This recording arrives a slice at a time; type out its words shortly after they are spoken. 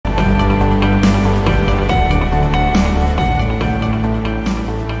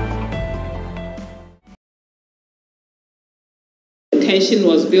tension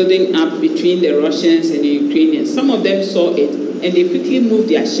was building up between the Russians and the Ukrainians. Some of them saw it, and they quickly moved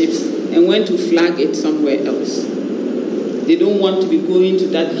their ships and went to flag it somewhere else. They don't want to be going to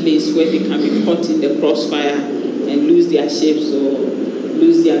that place where they can be caught in the crossfire and lose their ships or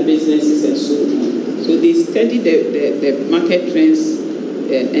lose their businesses and so on. So they study the market trends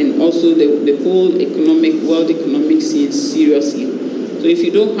and also the whole world economic scene seriously. So if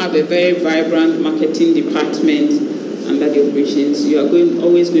you don't have a very vibrant marketing department under the operations, you are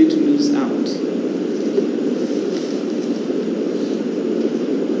always going to lose out.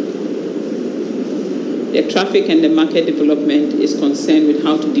 The traffic and the market development is concerned with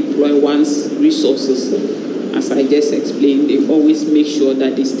how to deploy one's resources. As I just explained, they always make sure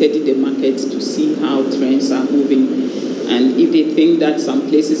that they study the market to see how trends are moving. And if they think that some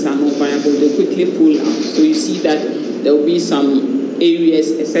places are not viable, they quickly pull out. So you see that there will be some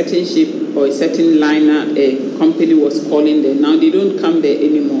areas, a certain ship or a certain liner, a company was calling there. Now they don't come there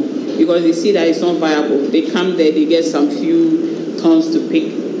anymore because they see that it's not viable. They come there, they get some few tons to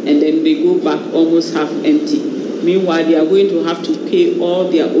pick, and then they go back almost half empty. Meanwhile, they are going to have to pay all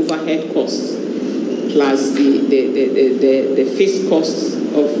their overhead costs, plus the fixed costs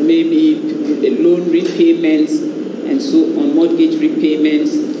of maybe the loan repayments and so on, mortgage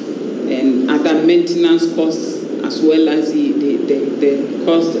repayments and other maintenance costs, as well as the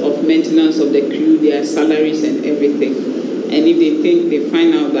cost of maintenance of the crew, their salaries and everything. And if they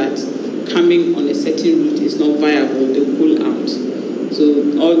find out that coming on a certain route is not viable, they'll pull out.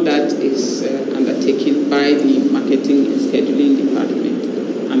 So all that is undertaken by the marketing and scheduling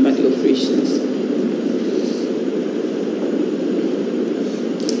department under the operations.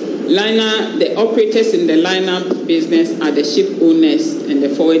 Liner, the operators in the liner business are the ship owners and the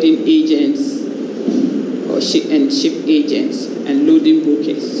forwarding agents or ship agents and loading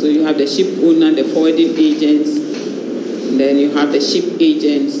brokers. So you have the ship owner, the forwarding agents, and then you have the ship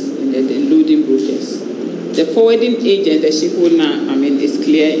agents and then the loading brokers. The forwarding agent, the ship owner, it's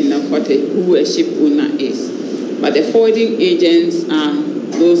clear enough who a ship owner is. But the forwarding agents are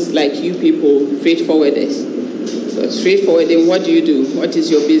those like you people, freight forwarders. So freight forwarding, what do you do? What is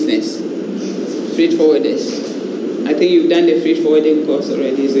your business? Freight forwarders. I think you've done the freight forwarding course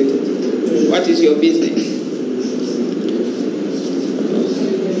already, isn't it? What is your business?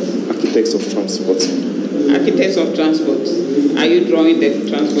 Architects of transport. Architects of transport. Are you drawing the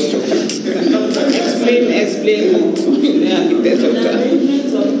transport of Explain more. The architects of transport.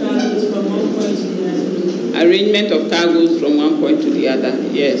 Arrangement of cargoes from one point to the other.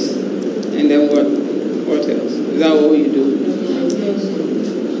 Yes. And then what? What else? Is that all you do?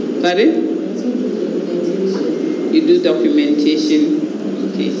 Pardon? You do documentation.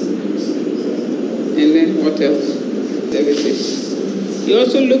 Okay. And then what else? Services. You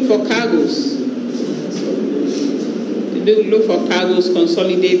also look for cargoes. You do look for cargoes,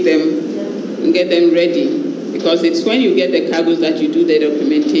 consolidate them, and get them ready. Because it's when you get the cargoes that you do the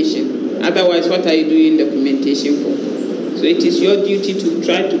documentation. Otherwise, what are you doing documentation for? So it is your duty to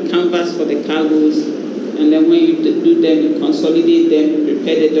try to canvass for the cargoes, and then when you do them, you consolidate them,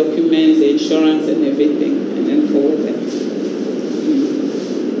 prepare the documents, the insurance and everything, and then forward them.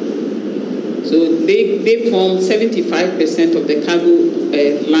 So they form 75% of the cargo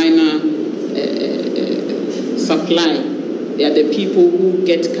liner supply. They are the people who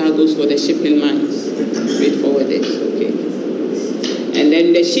get cargoes for the shipping lines, freight forwarders, okay. And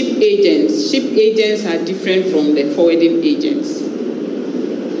then the ship agents are different from the forwarding agents.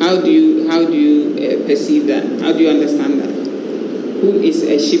 How do you perceive that? How do you understand that? Who is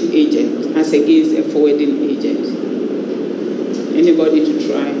a ship agent as against a forwarding agent? Anybody to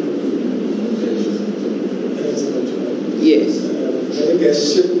try? Yes. I think a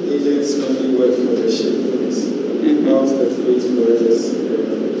ship agents only work for the ship owners, not the freight forwarders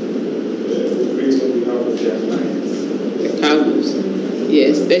operate on behalf of their clients. The cargoes.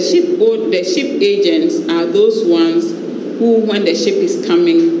 Yes, the ship agents are those ones who, when the ship is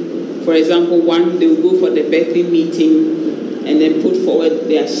coming, for example, they will go for the berthing meeting and then put forward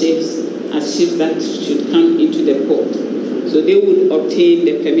their ships as ships that should come into the port. So they would obtain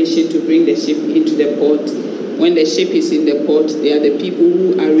the permission to bring the ship into the port. When the ship is in the port, they are the people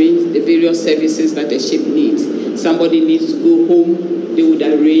who arrange the various services that the ship needs. Somebody needs to go home, they would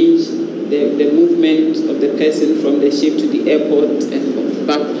arrange the movement of the person from the ship to the airport and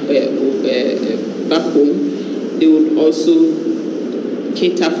back home. They would also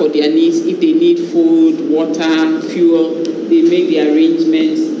cater for their needs. If they need food, water, fuel, they make the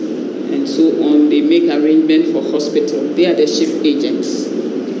arrangements and so on. They make arrangements for hospital. They are the ship agents.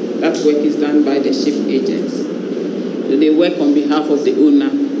 That work is done by the ship agents. So they work on behalf of the owner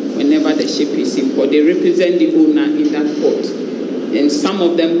whenever the ship is in port. They represent the owner in that port. And some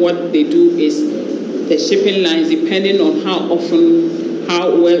of them, what they do is the shipping lines, depending on how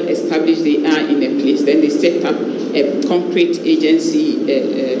well established they are in a place, then they set up a concrete agency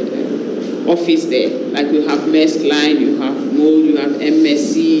office there. Like you have Maersk Line, you have MOL, you have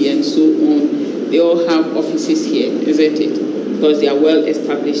MSC, and so on. They all have offices here, isn't it? Because they are well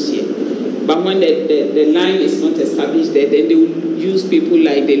established here. But when the line is not established there, then they will use people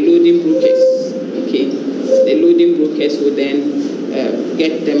like the loading brokers. Okay, the loading brokers will then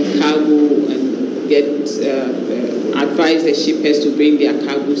get them cargo and advise the shippers to bring their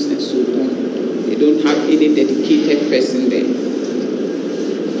cargoes and so on. They don't have any dedicated person there.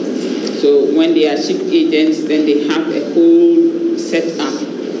 So when they are ship agents, then they have a whole setup.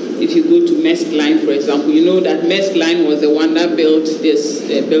 If you go to Maersk Line, for example, you know that Maersk Line was the one that built this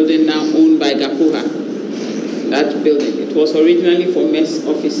building now owned by Gakuha. That building, it was originally for Maersk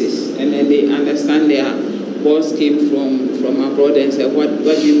offices, and then they understand their boss came from abroad and said, what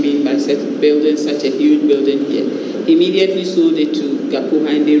do you mean by building such a huge building here? He immediately sold it to Gakuha,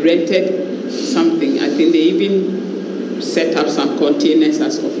 and they rented something. I think they even set up some containers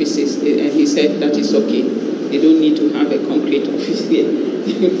as offices, and he said that is okay. They don't need to have a concrete office here.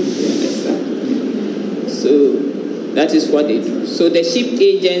 You understand? So that is what they do. So the ship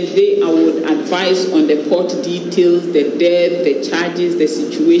agents, I would advise on the port details, the depth, the charges, the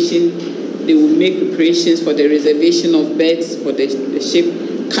situation. They will make preparations for the reservation of beds for the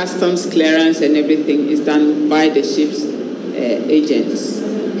ship. Customs clearance and everything is done by the ship's agents.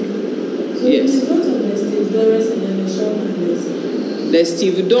 So yes. It's not of the stevedores and the shore handlers. The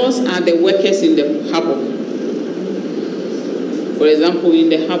stevedores are the workers in the harbor. For example, in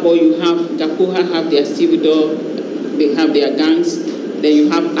the harbor, you have Gakuha have their stevedore, they have their gangs. Then you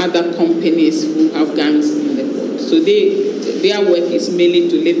have other companies who have gangs in the port. So their work is mainly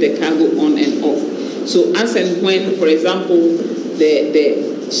to lift the cargo on and off. So as and when, for example, the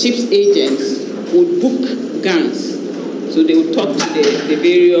ship's agents would book gangs, so they would talk to the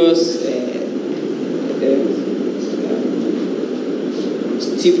various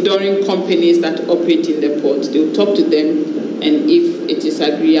stevedoring companies that operate in the port. They would talk to them, and if it is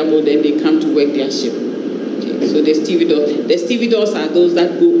agreeable, then they come to work their ship. Okay. So the stevedores are those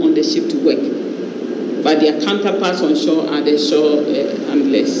that go on the ship to work. But their counterparts on shore are the shore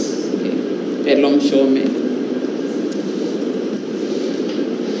handlers, okay, the longshoremen.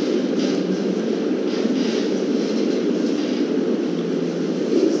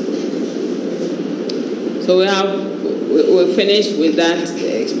 So we're finished with that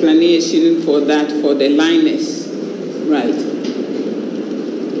explanation for the liners, right?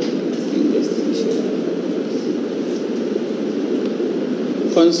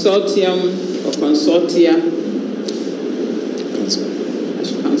 Consortium or consortia.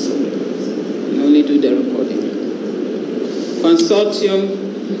 Council. You only do the recording. Consortium,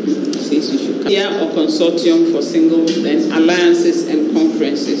 says you should come. Or consortium for single, then alliances and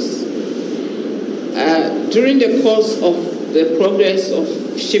conferences. During the course of the progress of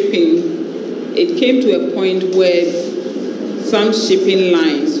shipping, it came to a point where some shipping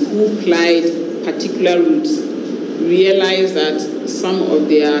lines who plied particular routes realized that some of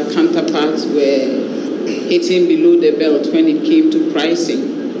their counterparts were hitting below the belt when it came to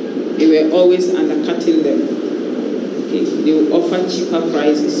pricing. They were always undercutting them. Okay. They would offer cheaper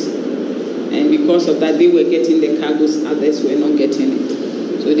prices. And because of that, they were getting the cargoes, others were not getting it.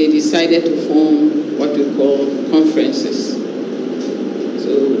 So they decided to form what we call conferences.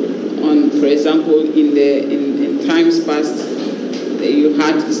 So, for example, in times past, you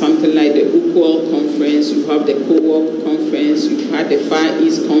had something like the UQUAL conference, you have the COWOP conference, you had the Far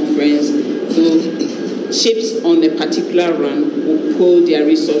East conference. So ships on a particular run will pull their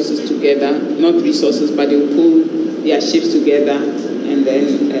resources together, not resources, but they will pull their ships together and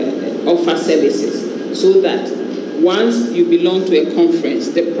then offer services. So that once you belong to a conference,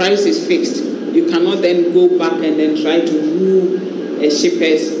 the price is fixed. You cannot then go back and then try to woo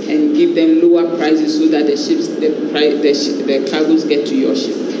shippers and give them lower prices so that the cargoes get to your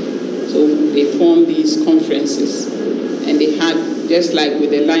ship. So they formed these conferences, and they had, just like with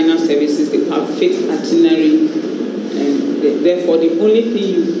the liner services, they have fixed itinerary, and therefore the only thing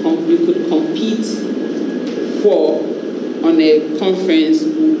you could compete for on a conference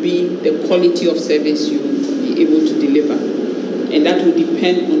would be the quality of service you will be able to deliver, and that will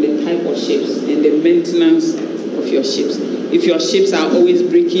depend on the type of ships and the maintenance of your ships. If your ships are always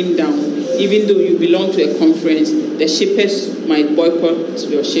breaking down, even though you belong to a conference, the shippers might boycott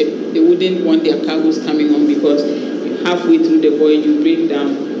your ship. They wouldn't want their cargoes coming on because halfway through the voyage you break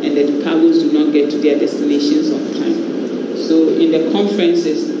down and the cargoes do not get to their destinations on time. So in the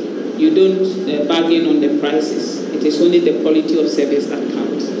conferences, you don't bargain on the prices. It It is only the quality of service that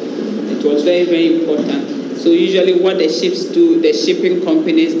counts. It was very, very important. So usually what the ships do, the shipping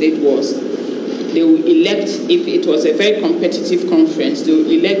companies did was, they will elect, if it was a very competitive conference, they will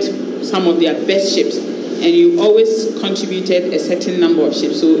elect some of their best ships, and you always contributed a certain number of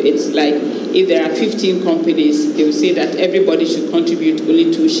ships. So it's like, if there are 15 companies, they will say that everybody should contribute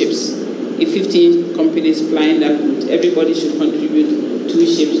only 2 ships. If 15 companies flying that route, everybody should contribute 2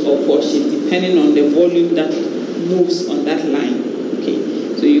 ships or 4 ships, depending on the volume that moves on that line. Okay,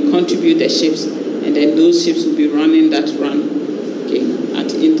 so you contribute the ships, and then those ships will be running that run, okay,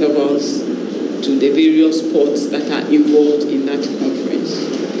 at intervals to the various ports that are involved in that conference.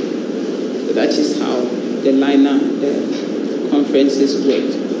 So that is how the liner conferences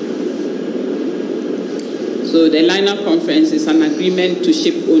work. So the liner conference is an agreement to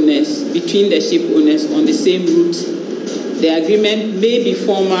ship owners, between the ship owners on the same route. The agreement may be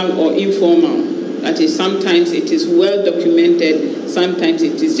formal or informal. That is, sometimes it is well documented, sometimes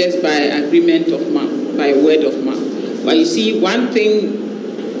it is just by agreement of mouth, by word of mouth. But you see, one thing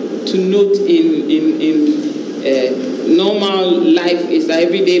to note in normal life, is that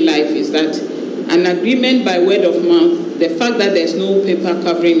everyday life, is that an agreement by word of mouth, the fact that there's no paper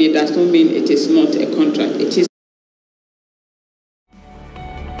covering it does not mean it is not a contract. It is